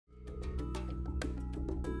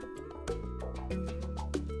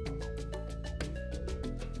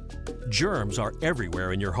Germs are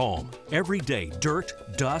everywhere in your home. Every day, dirt,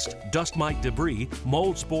 dust mite debris,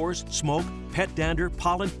 mold spores, smoke, pet dander,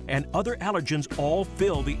 pollen, and other allergens all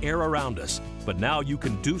fill the air around us. But now you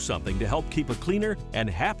can do something to help keep a cleaner and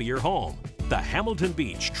happier home. The Hamilton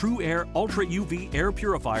Beach TrueAir Ultra UV Air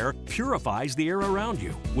Purifier purifies the air around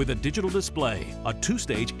you. With a digital display, a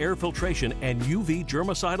 2-stage air filtration, and UV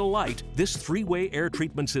germicidal light, this 3-way air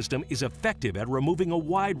treatment system is effective at removing a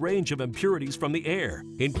wide range of impurities from the air,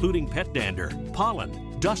 including pet dander,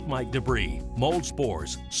 pollen, dust mite debris, mold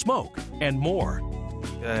spores, smoke, and more.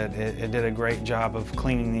 It did a great job of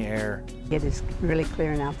cleaning the air. It is really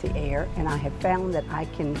clearing out the air, and I have found that I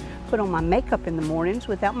can put on my makeup in the mornings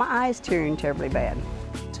without my eyes tearing terribly bad.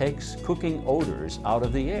 Takes cooking odors out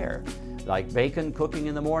of the air. Like bacon cooking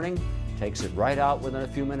in the morning, takes it right out within a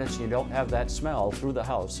few minutes, and you don't have that smell through the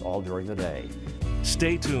house all during the day.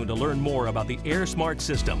 Stay tuned to learn more about the Air Smart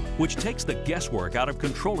system, which takes the guesswork out of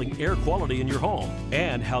controlling air quality in your home,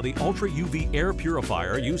 and how the Ultra UV Air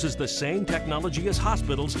Purifier uses the same technology as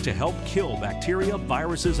hospitals to help kill bacteria,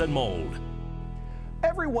 viruses, and mold.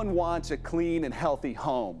 Everyone wants a clean and healthy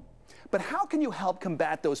home. But how can you help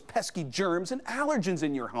combat those pesky germs and allergens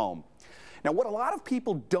in your home? Now, what a lot of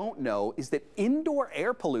people don't know is that indoor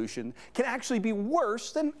air pollution can actually be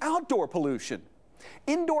worse than outdoor pollution.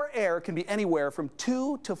 Indoor air can be anywhere from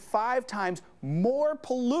 2 to 5 times more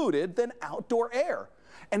polluted than outdoor air.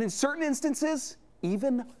 And in certain instances,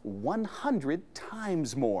 even 100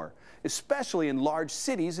 times more, especially in large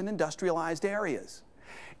cities and industrialized areas.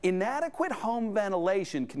 Inadequate home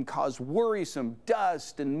ventilation can cause worrisome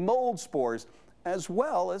dust and mold spores, as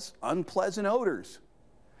well as unpleasant odors.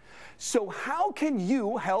 So how can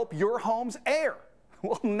you help your home's air?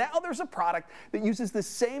 Well, now there's a product that uses the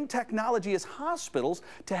same technology as hospitals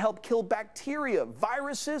to help kill bacteria,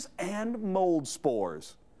 viruses, and mold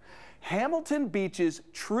spores. Hamilton Beach's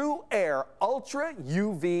TrueAir Ultra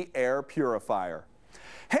UV Air Purifier.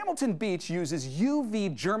 Hamilton Beach uses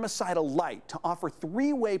UV germicidal light to offer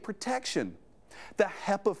 3-way protection. The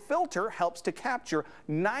HEPA filter helps to capture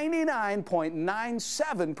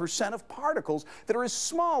 99.97% of particles that are as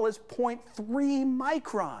small as 0.3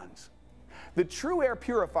 microns. The TrueAir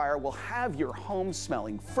Purifier will have your home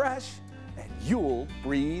smelling fresh, and you'll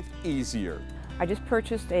breathe easier. I just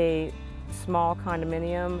purchased a small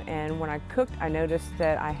condominium, and when I cooked, I noticed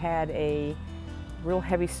that I had a real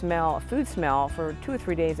heavy smell, a food smell, for 2 or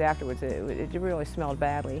 3 days afterwards. It really smelled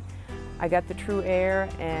badly. I got the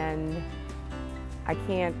TrueAir, and I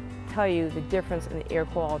can't tell you the difference in the air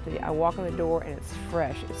quality. I walk in the door and it's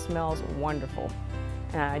fresh. It smells wonderful,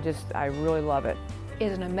 and I really love it.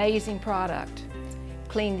 Is an amazing product.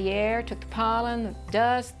 Cleaned the air, took the pollen, the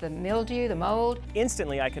dust, the mildew, the mold.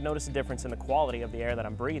 Instantly, I could notice a difference in the quality of the air that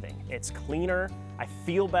I'm breathing. It's cleaner, I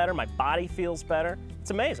feel better, my body feels better. It's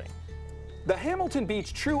amazing. The Hamilton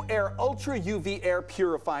Beach TrueAir Ultra UV Air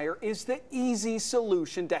Purifier is the easy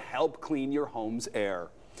solution to help clean your home's air.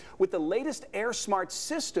 With the latest Air Smart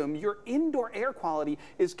system, your indoor air quality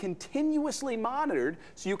is continuously monitored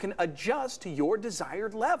so you can adjust to your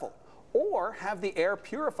desired level, or have the air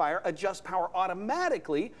purifier adjust power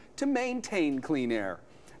automatically to maintain clean air.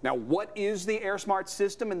 Now, what is the Air Smart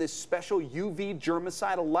system and this special UV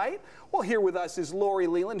germicidal light? Well, here with us is Lori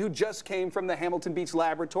Leland, who just came from the Hamilton Beach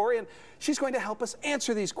Laboratory, and she's going to help us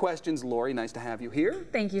answer these questions. Lori, nice to have you here.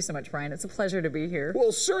 Thank you so much, Brian. It's a pleasure to be here.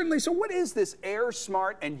 Well, certainly. So what is this Air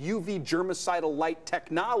Smart and UV germicidal light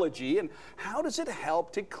technology, and how does it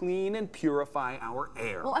help to clean and purify our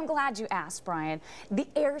air? Well, I'm glad you asked, Brian. The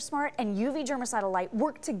Air Smart and UV germicidal light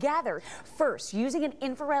work together. First, using an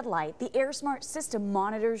infrared light, the Air Smart system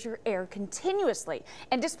monitors your air continuously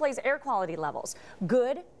and displays air quality levels,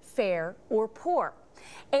 good, fair, or poor.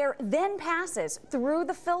 Air then passes through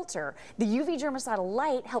the filter. The UV germicidal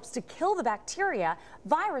light helps to kill the bacteria,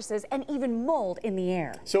 viruses, and even mold in the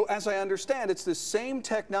air. So as I understand, it's the same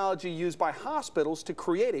technology used by hospitals to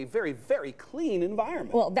create a very, very clean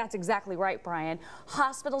environment. Well, that's exactly right, Brian.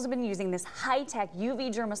 Hospitals have been using this high-tech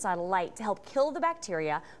UV germicidal light to help kill the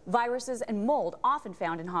bacteria, viruses, and mold often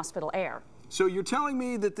found in hospital air. So you're telling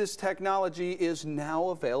me that this technology is now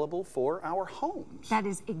available for our homes? That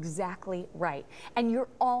is exactly right. And you're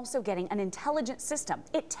also getting an intelligent system.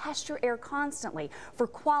 It tests your air constantly for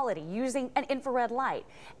quality using an infrared light.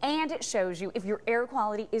 And it shows you if your air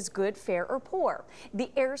quality is good, fair, or poor.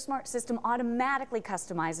 The Air Smart system automatically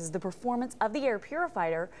customizes the performance of the air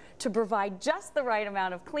purifier to provide just the right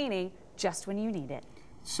amount of cleaning just when you need it.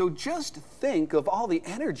 So just think of all the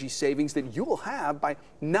energy savings that you'll have by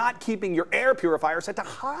not keeping your air purifier set to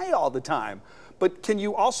high all the time. But can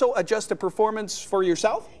you also adjust the performance for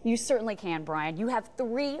yourself? You certainly can, Brian. You have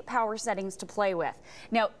 3 power settings to play with.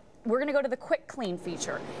 Now, we're going to go to the quick clean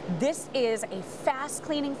feature. This is a fast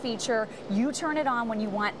cleaning feature. You turn it on when you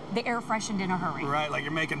want the air freshened in a hurry. Right, like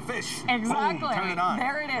you're making fish. Exactly. Boom, turn it on.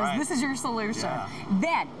 There it is. Right. This is your solution. Yeah.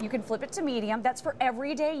 Then you can flip it to medium. That's for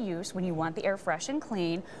everyday use when you want the air fresh and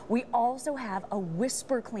clean. We also have a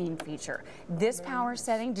whisper clean feature. This power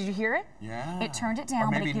setting, did you hear it? Yeah. It turned it down,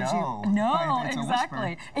 or but maybe it gives no. you It's a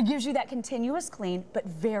exactly. whisper. It gives you that continuous clean, but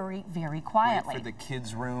very, very quietly. Great for the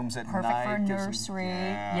kids' rooms at Perfect night. for nursery.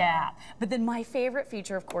 Yeah. But then my favorite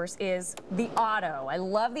feature, of course, is the auto. I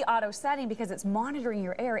love the auto setting because it's monitoring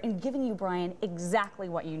your air and giving you, Brian, exactly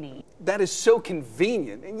what you need. That is so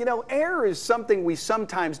convenient. And you know, air is something we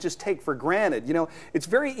sometimes just take for granted. You know, it's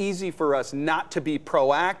very easy for us not to be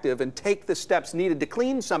proactive and take the steps needed to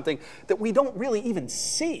clean something that we don't really even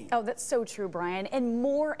see. Oh, that's so true, Brian. And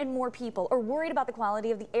more people are worried about the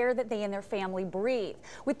quality of the air that they and their family breathe.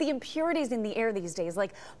 With the impurities in the air these days,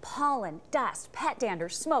 like pollen, dust, pet dander,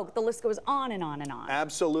 smoke, the list goes on and on and on.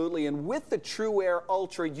 Absolutely. And with the TrueAir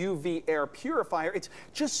Ultra UV Air Purifier, it's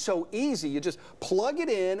just so easy. You just plug it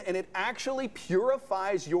in and it actually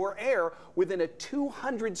purifies your air within a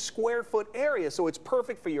 200 square foot area. So it's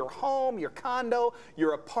perfect for your home, your condo,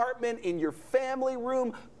 your apartment, in your family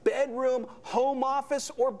room, bedroom, home office,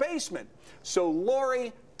 or basement. So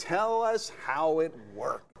Lori, tell us how it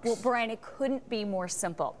works. Well, Brian, it couldn't be more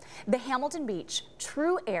simple. The Hamilton Beach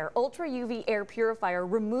TrueAir Ultra UV Air Purifier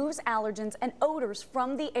removes allergens and odors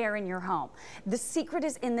from the air in your home. The secret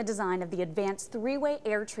is in the design of the advanced three-way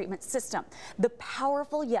air treatment system. The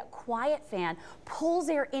powerful yet quiet fan pulls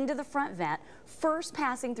air into the front vent, first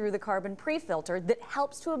passing through the carbon pre-filter that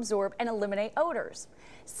helps to absorb and eliminate odors.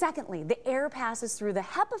 Secondly, the air passes through the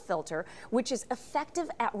HEPA filter, which is effective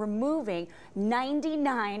at removing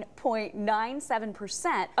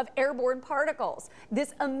 99.97% of airborne particles.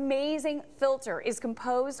 This amazing filter is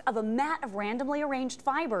composed of a mat of randomly arranged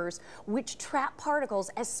fibers, which trap particles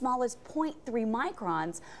as small as 0.3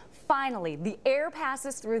 microns. Finally, the air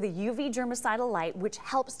passes through the UV germicidal light, which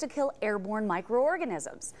helps to kill airborne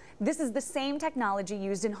microorganisms. This is the same technology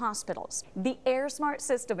used in hospitals. The AirSmart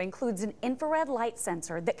system includes an infrared light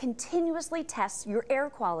sensor that continuously tests your air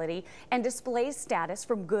quality and displays status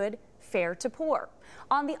from good, fair to poor.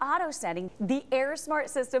 On the auto setting, the AirSmart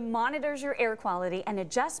system monitors your air quality and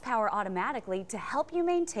adjusts power automatically to help you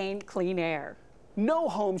maintain clean air. No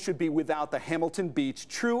home should be without the Hamilton Beach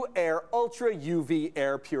TrueAir Ultra UV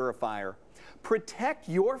Air Purifier. Protect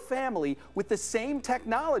your family with the same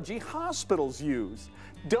technology hospitals use.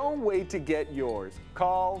 Don't wait to get yours.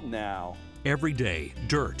 Call now. Every day,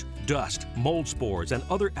 dirt, dust, mold spores, and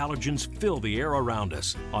other allergens fill the air around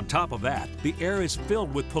us. On top of that, the air is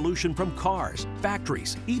filled with pollution from cars,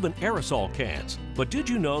 factories, even aerosol cans. But did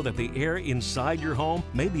you know that the air inside your home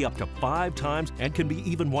may be up to 5 times and can be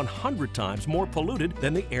even 100 times more polluted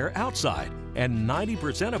than the air outside? And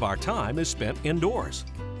 90% of our time is spent indoors.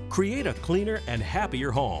 Create a cleaner and happier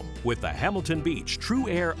home with the Hamilton Beach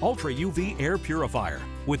TrueAir Ultra UV Air Purifier.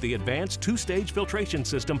 With the advanced 2-stage filtration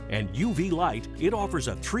system and UV light, it offers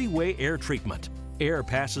a 3-way air treatment. Air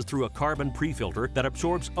passes through a carbon pre-filter that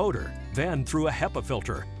absorbs odor, then through a HEPA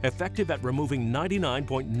filter, effective at removing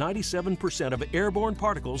 99.97% of airborne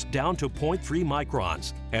particles down to 0.3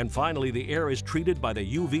 microns. And finally, the air is treated by the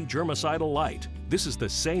UV germicidal light. This is the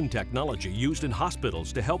same technology used in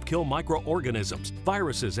hospitals to help kill microorganisms,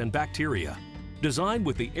 viruses, and bacteria. Designed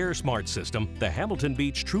with the AirSmart system, the Hamilton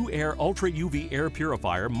Beach TrueAir Ultra UV Air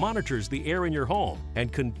Purifier monitors the air in your home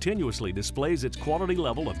and continuously displays its quality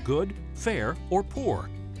level of good, fair, or poor.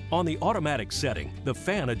 On the automatic setting, the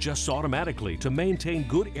fan adjusts automatically to maintain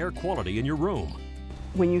good air quality in your room.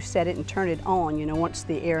 When you set it and turn it on, you know, once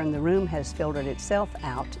the air in the room has filtered itself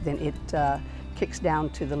out, then it kicks down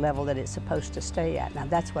to the level that it's supposed to stay at. Now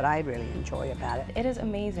that's what I really enjoy about it. It is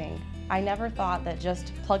amazing. I never thought that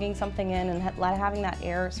just plugging something in and having that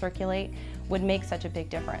air circulate would make such a big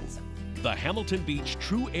difference. The Hamilton Beach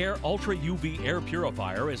TrueAir Ultra UV Air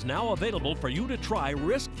Purifier is now available for you to try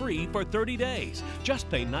risk-free for 30 days. Just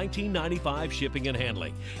pay $19.95 shipping and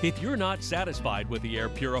handling. If you're not satisfied with the air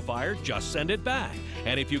purifier, just send it back.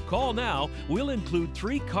 And if you call now, we'll include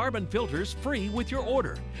 3 carbon filters free with your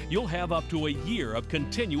order. You'll have up to a year of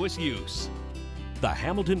continuous use. The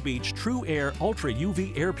Hamilton Beach TrueAir Ultra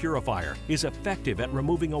UV Air Purifier is effective at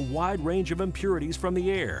removing a wide range of impurities from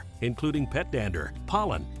the air, including pet dander,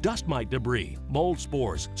 pollen, dust mite debris, mold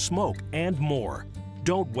spores, smoke, and more.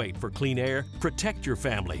 Don't wait for clean air. Protect your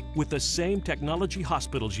family with the same technology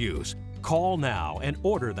hospitals use. Call now and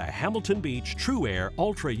order the Hamilton Beach TrueAir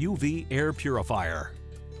Ultra UV Air Purifier.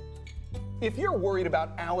 If you're worried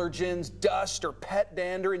about allergens, dust, or pet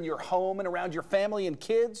dander in your home and around your family and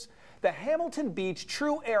kids, the Hamilton Beach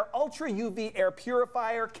TrueAir Ultra UV Air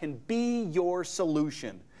Purifier can be your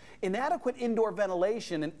solution. Inadequate indoor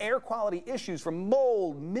ventilation and air quality issues from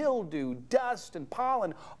mold, mildew, dust, and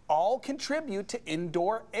pollen all contribute to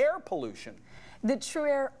indoor air pollution. The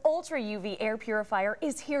TrueAir Ultra UV Air Purifier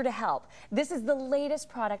is here to help. This is the latest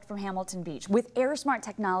product from Hamilton Beach with AirSmart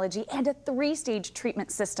technology and a 3-stage treatment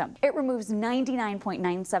system. It removes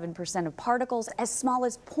 99.97% of particles as small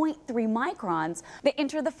as 0.3 microns that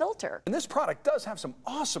enter the filter. And this product does have some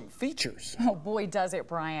awesome features. Oh boy, does it,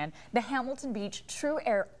 Brian. The Hamilton Beach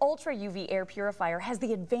TrueAir Ultra UV Air Purifier has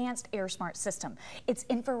the advanced AirSmart system. Its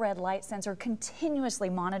infrared light sensor continuously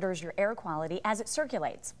monitors your air quality as it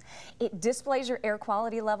circulates. It displays your air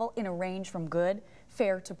quality level in a range from good,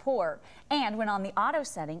 fair to poor. And when on the auto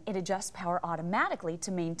setting, it adjusts power automatically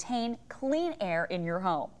to maintain clean air in your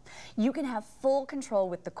home. You can have full control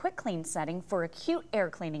with the quick clean setting for acute air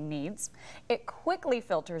cleaning needs. It quickly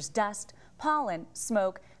filters dust, pollen,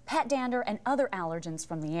 smoke, pet dander, and other allergens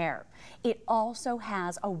from the air. It also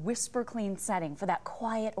has a whisper clean setting for that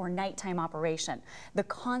quiet or nighttime operation. The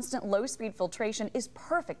constant low-speed filtration is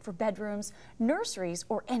perfect for bedrooms, nurseries,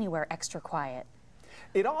 or anywhere extra quiet.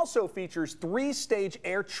 It also features 3-stage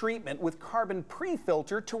air treatment with carbon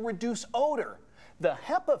pre-filter to reduce odor, the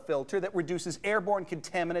HEPA filter that reduces airborne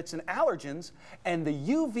contaminants and allergens, and the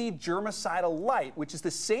UV germicidal light, which is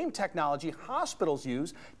the same technology hospitals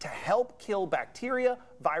use to help kill bacteria,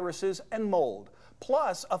 viruses, and mold.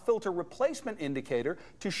 Plus a filter replacement indicator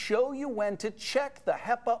to show you when to check the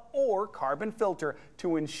HEPA or carbon filter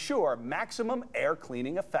to ensure maximum air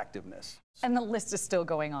cleaning effectiveness. And the list is still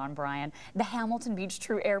going on, Brian. The Hamilton Beach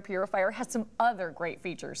TrueAir Purifier has some other great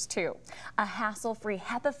features, too. A hassle-free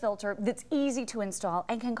HEPA filter that's easy to install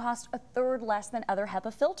and can cost 1/3 less than other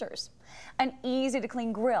HEPA filters. An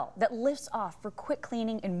easy-to-clean grill that lifts off for quick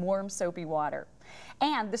cleaning in warm, soapy water.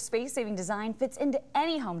 And the space-saving design fits into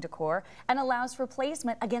any home decor and allows for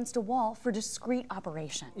placement against a wall for discreet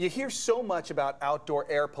operation. You hear so much about outdoor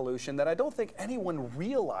air pollution that I don't think anyone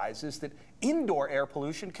realizes that indoor air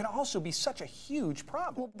pollution can also be such a huge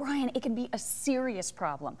problem. Well, Brian, it can be a serious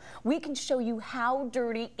problem. We can show you how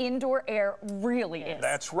dirty indoor air really is.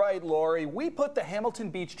 That's right, Lori. We put the Hamilton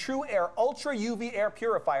Beach TrueAir Ultra UV Air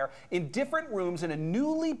Purifier in different rooms in a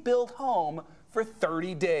newly built home for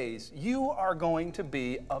 30 days. You are going to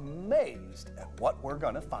be amazed at what we're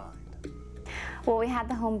going to find. Well, we had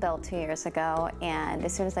the home built 2 years ago, and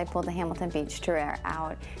as soon as I pulled the Hamilton Beach TrueAir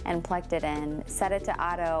out and plugged it in, set it to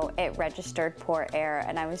auto, it registered poor air,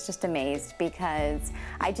 and I was just amazed because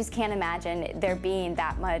I just can't imagine there being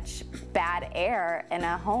that much bad air in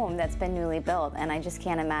a home that's been newly built, and I just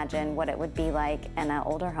can't imagine what it would be like in an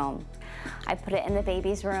older home. I put it in the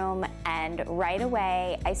baby's room, and right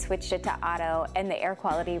away I switched it to auto, and the air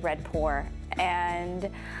quality read poor,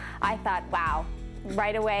 and I thought, wow.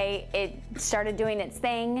 Right away, it started doing its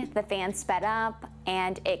thing, the fan sped up,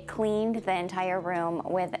 and it cleaned the entire room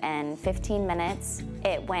within 15 minutes.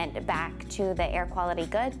 It went back to the air quality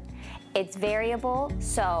good. It's variable,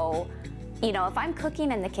 so, you know, if I'm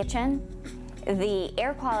cooking in the kitchen, the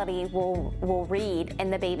air quality will read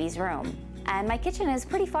in the baby's room. And my kitchen is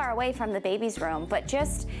pretty far away from the baby's room, but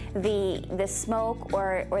just the smoke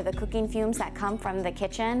or the cooking fumes that come from the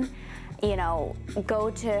kitchen, you know,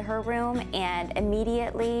 go to her room and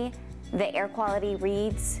immediately the air quality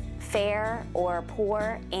reads fair or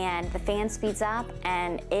poor, and the fan speeds up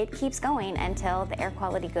and it keeps going until the air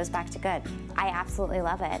quality goes back to good. I absolutely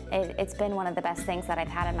love it. It's been one of the best things that I've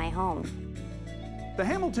had in my home. The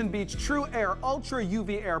Hamilton Beach TrueAir Ultra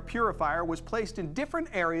UV Air Purifier was placed in different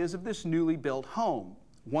areas of this newly built home.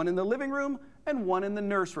 One in the living room and one in the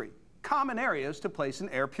nursery. Common areas to place an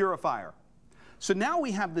air purifier. So now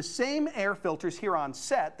we have the same air filters here on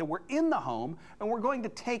set that were in the home, and we're going to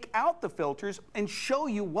take out the filters and show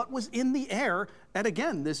you what was in the air at,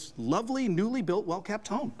 again, this lovely, newly built, well-kept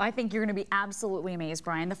home. I think you're going to be absolutely amazed,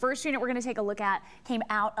 Brian. The first unit we're going to take a look at came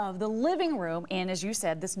out of the living room in, as you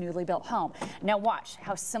said, this newly built home. Now watch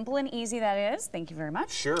how simple and easy that is. Thank you very much.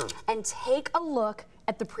 Sure. And take a look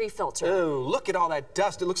at the pre-filter. Oh, look at all that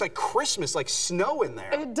dust. It looks like Christmas, like snow in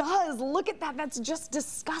there. It does. Look at that. That's just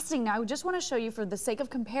disgusting. Now, I just want to show you, for the sake of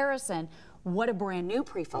comparison, what a brand new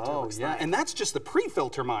pre-filter looks like. And that's just the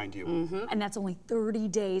pre-filter, mind you. And that's only 30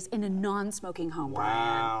 days in a non-smoking home,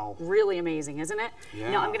 wow. Brian. Really amazing, isn't it? Yeah.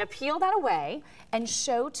 Now, I'm going to peel that away and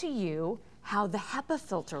show to you how the HEPA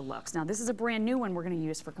filter looks. Now, this is a brand new one we're going to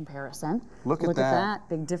use for comparison. Look at that.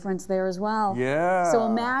 Big difference there as well. Yeah. So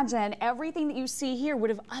imagine everything that you see here would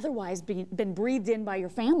have otherwise been breathed in by your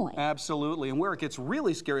family. Absolutely. And where it gets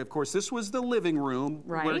really scary, of course, this was the living room.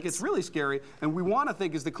 Right. Where it gets really scary, and we want to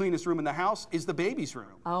think is the cleanest room in the house, is the baby's room.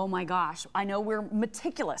 Oh my gosh. I know we're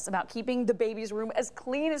meticulous about keeping the baby's room as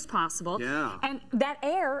clean as possible. Yeah. And that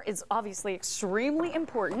air is obviously extremely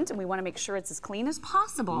important, and we want to make sure it's as clean as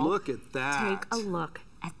possible. Look at that. Take a look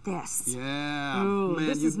at this. Yeah. Ooh, Man,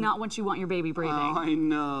 this is not what you want your baby breathing. Oh, I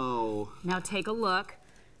know. Now take a look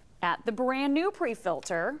at the brand new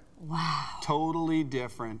pre-filter. Wow. Totally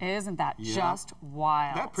different. Isn't that just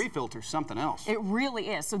wild? That pre-filter's something else. It really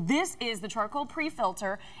is. So this is the charcoal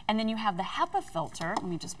pre-filter, and then you have the HEPA filter. Let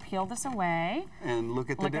me just peel this away. And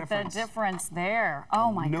look at the difference. Look at the difference there.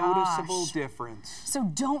 Oh my gosh. Noticeable difference. So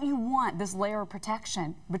don't you want this layer of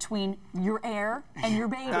protection between your air and your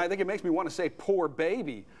baby? I think it makes me want to say poor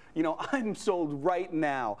baby. You know, I'm sold right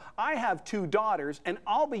now. I have 2 daughters, and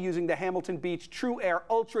I'll be using the Hamilton Beach TrueAir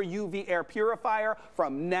Ultra UV Air Purifier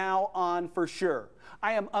from now on for sure.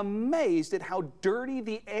 I am amazed at how dirty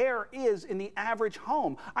the air is in the average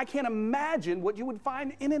home. I can't imagine what you would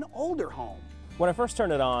find in an older home. When I first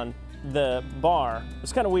turned it on, the bar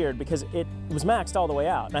was kind of weird because it was maxed all the way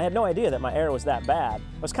out, and I had no idea that my air was that bad.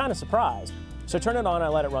 I was kind of surprised. So I turned it on, I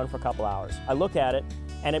let it run for a couple hours. I look at it,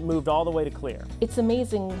 and it moved all the way to clear. It's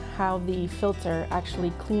amazing how the filter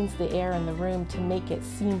actually cleans the air in the room to make it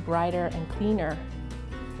seem brighter and cleaner.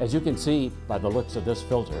 As you can see by the looks of this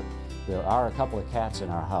filter, there are a couple of cats in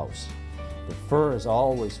our house. The fur is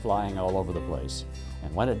always flying all over the place.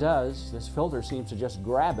 And when it does, this filter seems to just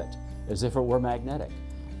grab it as if it were magnetic.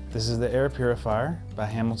 This is the air purifier by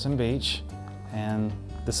Hamilton Beach, and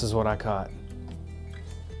this is what I caught.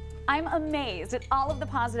 I'm amazed at all of the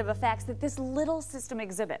positive effects that this little system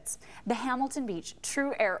exhibits. The Hamilton Beach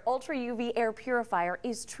TrueAir Ultra UV Air Purifier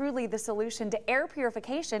is truly the solution to air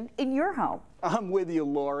purification in your home. I'm with you,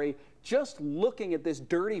 Lori. Just looking at this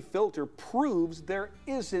dirty filter proves there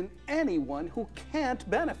isn't anyone who can't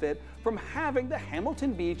benefit from having the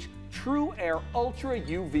Hamilton Beach TrueAir Ultra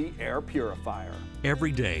UV Air Purifier.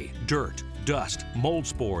 Every day, dirt, dust, mold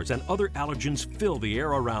spores, and other allergens fill the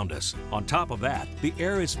air around us. On top of that, the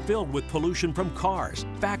air is filled with pollution from cars,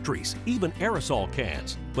 factories, even aerosol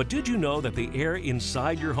cans. But did you know that the air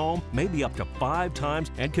inside your home may be up to 5 times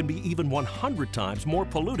and can be even 100 times more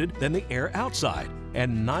polluted than the air outside?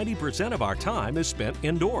 And 90% of our time is spent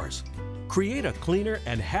indoors. Create a cleaner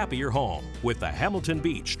and happier home with the Hamilton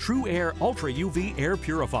Beach TrueAir Ultra UV Air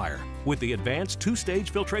Purifier. With the advanced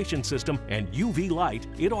 2-stage filtration system and UV light,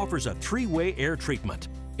 it offers a 3-way air treatment.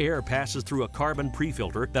 Air passes through a carbon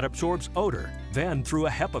pre-filter that absorbs odor, then through a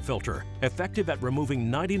HEPA filter, effective at removing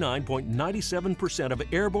 99.97% of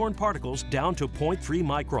airborne particles down to 0.3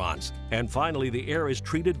 microns. And finally, the air is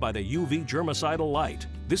treated by the UV germicidal light.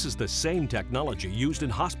 This is the same technology used in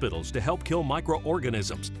hospitals to help kill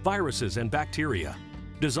microorganisms, viruses, and bacteria.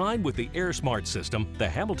 Designed with the AirSmart system, the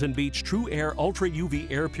Hamilton Beach TrueAir Ultra UV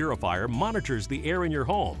Air Purifier monitors the air in your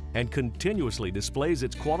home and continuously displays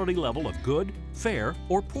its quality level of good, fair,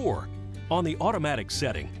 or poor. On the automatic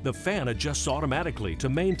setting, the fan adjusts automatically to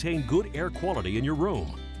maintain good air quality in your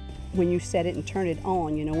room. When you set it and turn it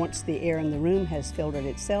on, you know, once the air in the room has filtered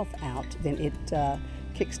itself out, then it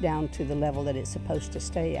kicks down to the level that it's supposed to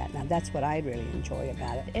stay at. Now that's what I really enjoy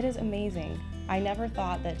about it. It is amazing. I never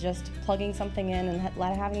thought that just plugging something in and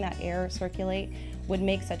having that air circulate would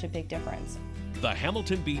make such a big difference. The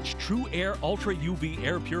Hamilton Beach TrueAir Ultra UV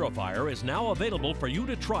Air Purifier is now available for you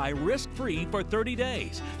to try risk-free for 30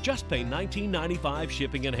 days. Just pay $19.95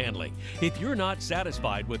 shipping and handling. If you're not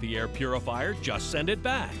satisfied with the air purifier, just send it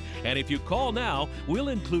back. And if you call now, we'll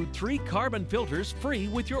include 3 carbon filters free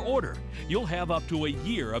with your order. You'll have up to a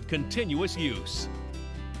year of continuous use.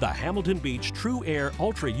 The Hamilton Beach TrueAir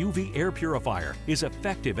Ultra UV Air Purifier is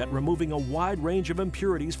effective at removing a wide range of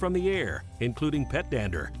impurities from the air, including pet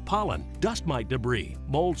dander, pollen, dust mite debris,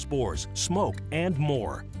 mold spores, smoke, and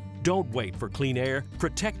more. Don't wait for clean air.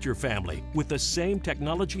 Protect your family with the same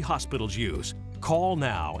technology hospitals use. Call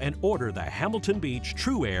now and order the Hamilton Beach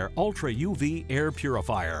TrueAir Ultra UV Air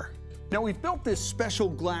Purifier. Now, we've built this special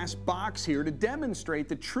glass box here to demonstrate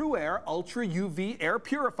the TrueAir Ultra UV Air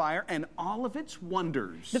Purifier and all of its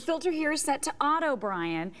wonders. The filter here is set to auto,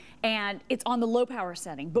 Brian, and it's on the low power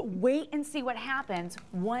setting. But wait and see what happens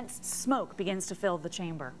once smoke begins to fill the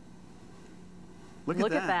chamber.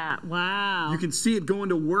 Look at that. Wow. You can see it going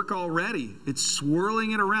to work already. It's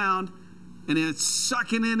swirling it around and it's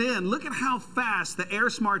sucking it in. Look at how fast the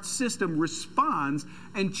AirSmart system responds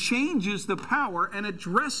and changes the power and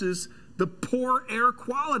addresses the poor air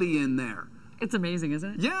quality in there. It's amazing, isn't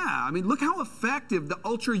it? Yeah, I mean, look how effective the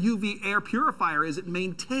Ultra UV air purifier is at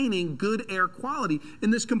maintaining good air quality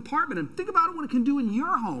in this compartment. And think about what it can do in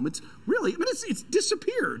your home. It's really, I mean, it's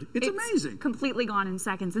disappeared. It's amazing. Completely gone in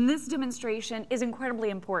seconds. And this demonstration is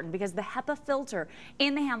incredibly important because the HEPA filter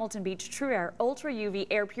in the Hamilton Beach TrueAir Ultra UV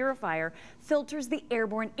air purifier filters the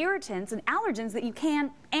airborne irritants and allergens that you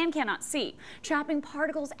can and cannot see, trapping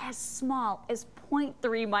particles as small as 0.3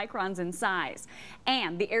 microns in size.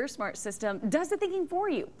 And the AirSmart system does the thinking for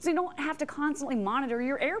you, so you don't have to constantly monitor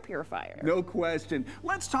your air purifier. No question.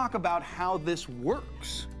 Let's talk about how this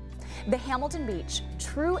works. The Hamilton Beach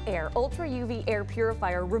TrueAir Ultra UV air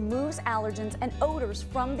purifier removes allergens and odors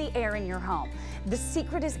from the air in your home. The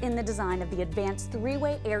secret is in the design of the advanced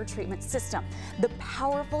three-way air treatment system. The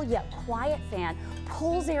powerful yet quiet fan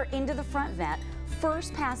pulls air into the front vent,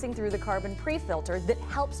 first passing through the carbon pre-filter that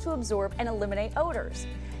helps to absorb and eliminate odors.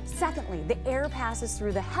 Secondly, the air passes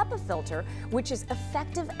through the HEPA filter, which is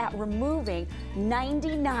effective at removing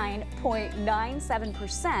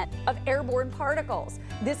 99.97% of airborne particles.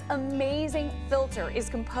 This amazing filter is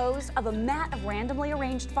composed of a mat of randomly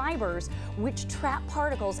arranged fibers, which trap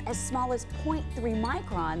particles as small as 0.3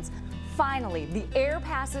 microns. Finally, the air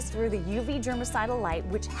passes through the UV germicidal light,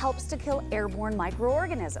 which helps to kill airborne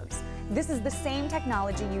microorganisms. This is the same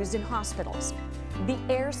technology used in hospitals. The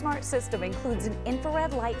AirSmart system includes an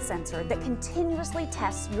infrared light sensor that continuously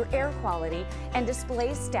tests your air quality and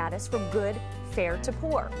displays status from good, fair to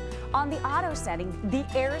poor. On the auto setting, the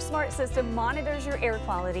AirSmart system monitors your air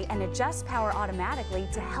quality and adjusts power automatically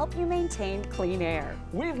to help you maintain clean air.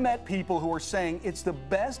 We've met people who are saying it's the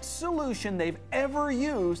best solution they've ever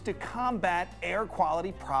used to combat air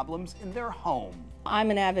quality problems in their home.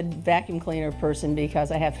 I'm an avid vacuum cleaner person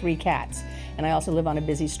because I have 3 cats, and I also live on a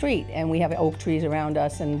busy street, and we have oak trees around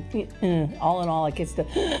us, and all in all it gets to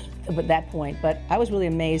that point. But I was really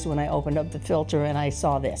amazed when I opened up the filter and I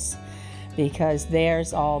saw this, because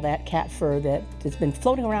there's all that cat fur that has been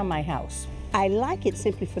floating around my house. I like it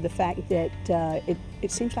simply for the fact that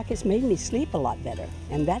it seems like it's made me sleep a lot better,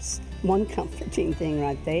 and that's one comforting thing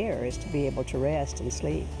right there, is to be able to rest and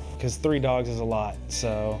sleep. Because 3 dogs is a lot,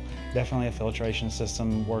 so definitely a filtration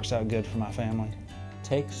system works out good for my family.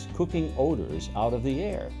 Takes cooking odors out of the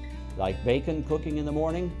air. Like bacon cooking in the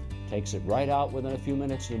morning, takes it right out within a few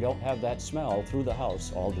minutes. You don't have that smell through the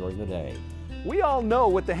house all during the day. We all know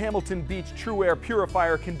what the Hamilton Beach TrueAir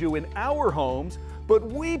purifier can do in our homes, but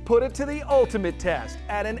we put it to the ultimate test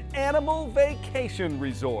at an animal vacation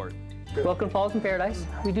resort. Welcome to Paul's in Paradise.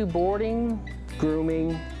 We do boarding,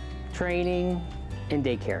 grooming, training, and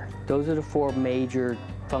daycare. Those are the 4 major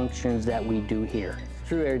functions that we do here.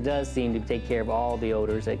 TrueAir does seem to take care of all the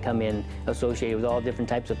odors that come in associated with all different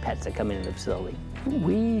types of pets that come into the facility.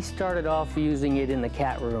 We started off using it in the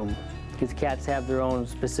cat room because cats have their own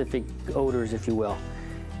specific odors, if you will.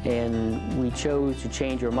 And we chose to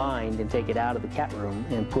change our mind and take it out of the cat room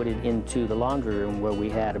and put it into the laundry room where we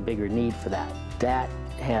had a bigger need for that. That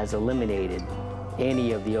has eliminated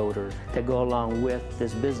any of the odors that go along with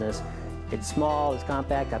this business. It's small, it's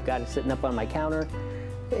compact, I've got it sitting up on my counter,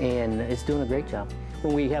 and it's doing a great job.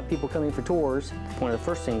 When we have people coming for tours, one of the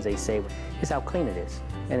first things they say is how clean it is.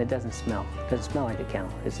 And it doesn't smell. It doesn't smell like a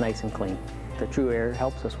kennel. It's nice and clean. The TrueAir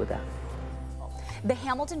helps us with that. The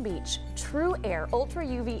Hamilton Beach TrueAir Ultra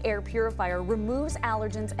UV air purifier removes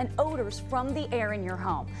allergens and odors from the air in your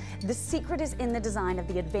home. The secret is in the design of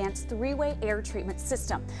the advanced 3-way air treatment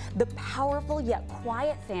system. The powerful yet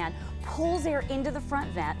quiet fan pulls air into the front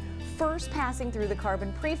vent, first passing through the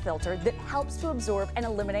carbon pre-filter that helps to absorb and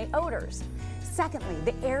eliminate odors. Secondly,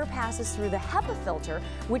 the air passes through the HEPA filter,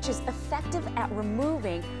 which is effective at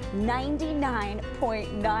removing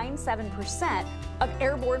 99.97% of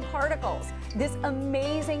airborne particles. This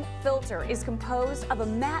amazing filter is composed of a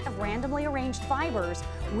mat of randomly arranged fibers,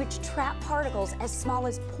 which trap particles as small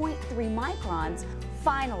as 0.3 microns.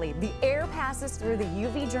 Finally, the air passes through the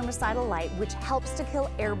UV germicidal light, which helps to kill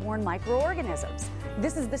airborne microorganisms.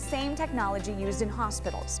 This is the same technology used in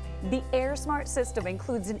hospitals. The AirSmart system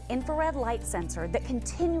includes an infrared light sensor that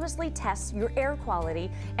continuously tests your air quality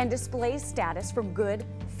and displays status from good,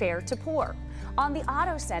 fair to poor. On the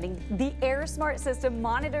auto setting, the AirSmart system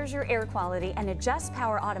monitors your air quality and adjusts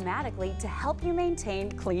power automatically to help you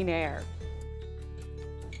maintain clean air.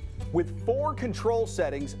 With 4 control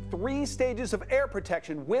settings, 3 stages of air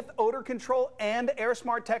protection with odor control and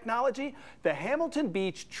AirSmart technology, the Hamilton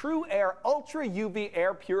Beach TrueAir Ultra UV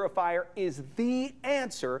air purifier is the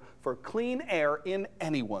answer for clean air in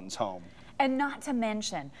anyone's home. And not to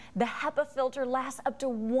mention, the HEPA filter lasts up to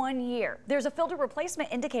 1 year. There's a filter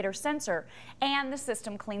replacement indicator sensor, and the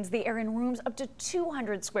system cleans the air in rooms up to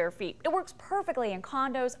 200 square feet. It works perfectly in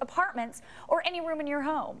condos, apartments, or any room in your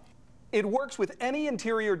home. It works with any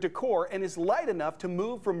interior decor and is light enough to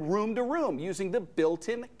move from room to room using the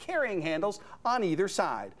built-in carrying handles on either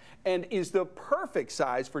side, and is the perfect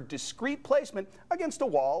size for discreet placement against a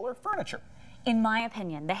wall or furniture. In my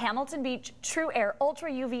opinion, the Hamilton Beach TrueAir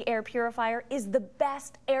Ultra UV Air Purifier is the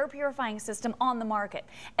best air purifying system on the market,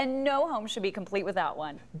 and no home should be complete without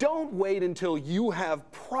one. Don't wait until you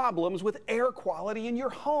have problems with air quality in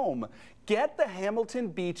your home. Get the Hamilton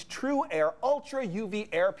Beach TrueAir Ultra UV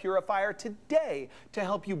Air Purifier today to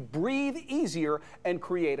help you breathe easier and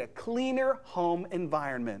create a cleaner home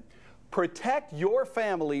environment. Protect your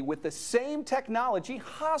family with the same technology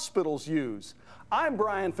hospitals use. I'm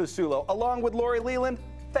Brian Fasulo, along with Lori Leland.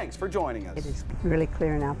 Thanks for joining us. It is really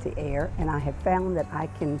clearing out the air, and I have found that I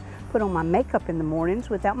can put on my makeup in the mornings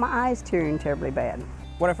without my eyes tearing terribly bad.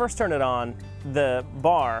 When I first turned it on, the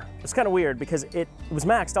bar was kind of weird because it was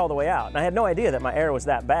maxed all the way out, and I had no idea that my air was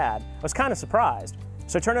that bad. I was kind of surprised.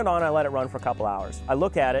 So I turned it on and I let it run for a couple hours. I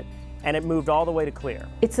look at it, and it moved all the way to clear.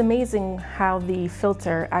 It's amazing how the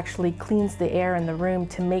filter actually cleans the air in the room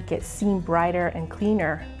to make it seem brighter and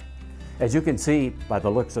cleaner. As you can see by the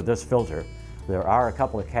looks of this filter, there are a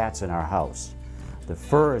couple of cats in our house. The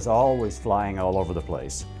fur is always flying all over the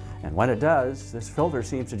place, and when it does, this filter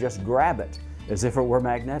seems to just grab it as if it were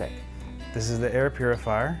magnetic. This is the air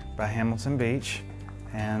purifier by Hamilton Beach,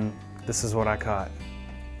 and this is what I caught.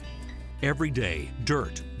 Every day,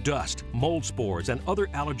 dirt, dust, mold spores, and other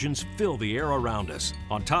allergens fill the air around us.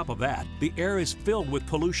 On top of that, the air is filled with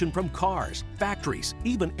pollution from cars, factories,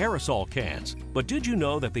 even aerosol cans. But did you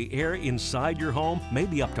know that the air inside your home may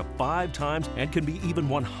be up to 5 times and can be even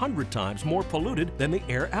 100 times more polluted than the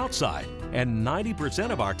air outside? And 90%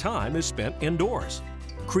 of our time is spent indoors.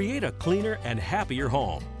 Create a cleaner and happier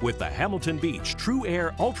home with the Hamilton Beach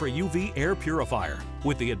TrueAir Ultra UV Air Purifier.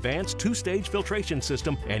 With the advanced 2-stage filtration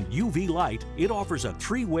system and UV light, it offers a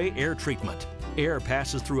 3-way air treatment. Air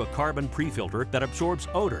passes through a carbon pre-filter that absorbs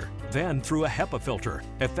odor, then through a HEPA filter,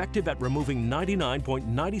 effective at removing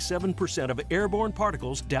 99.97% of airborne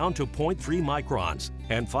particles down to 0.3 microns.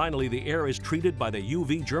 And finally, the air is treated by the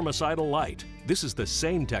UV germicidal light. This is the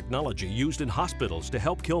same technology used in hospitals to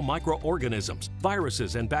help kill microorganisms,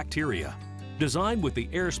 viruses, and bacteria. Designed with the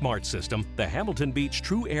AirSmart system, the Hamilton Beach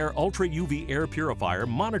TrueAir Ultra UV Air Purifier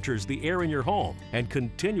monitors the air in your home and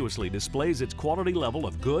continuously displays its quality level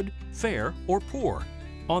of good, fair, or poor.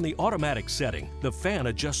 On the automatic setting, the fan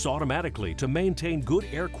adjusts automatically to maintain good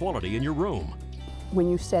air quality in your room. When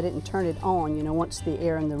you set it and turn it on, you know, once the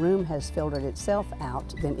air in the room has filtered itself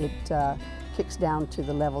out, then it kicks down to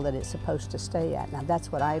the level that it's supposed to stay at. Now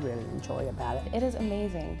that's what I really enjoy about it. It is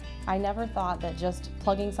amazing. I never thought that just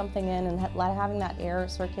plugging something in and having that air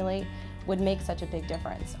circulate would make such a big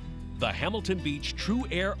difference. The Hamilton Beach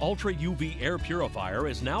TrueAir Ultra UV Air Purifier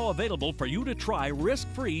is now available for you to try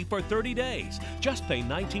risk-free for 30 days. Just pay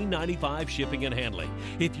 $19.95 shipping and handling.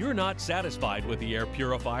 If you're not satisfied with the air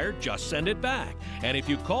purifier, just send it back. And if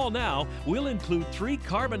you call now, we'll include 3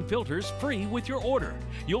 carbon filters free with your order.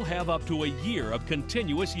 You'll have up to a year of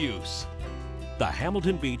continuous use. The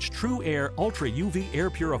Hamilton Beach TrueAir Ultra UV Air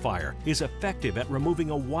Purifier is effective at removing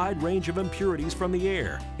a wide range of impurities from the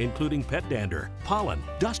air, including pet dander, pollen,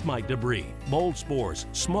 dust mite debris, mold spores,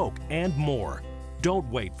 smoke, and more. Don't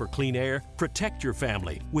wait for clean air. Protect your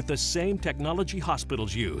family with the same technology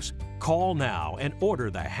hospitals use. Call now and order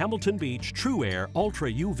the Hamilton Beach TrueAir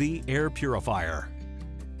Ultra UV Air Purifier.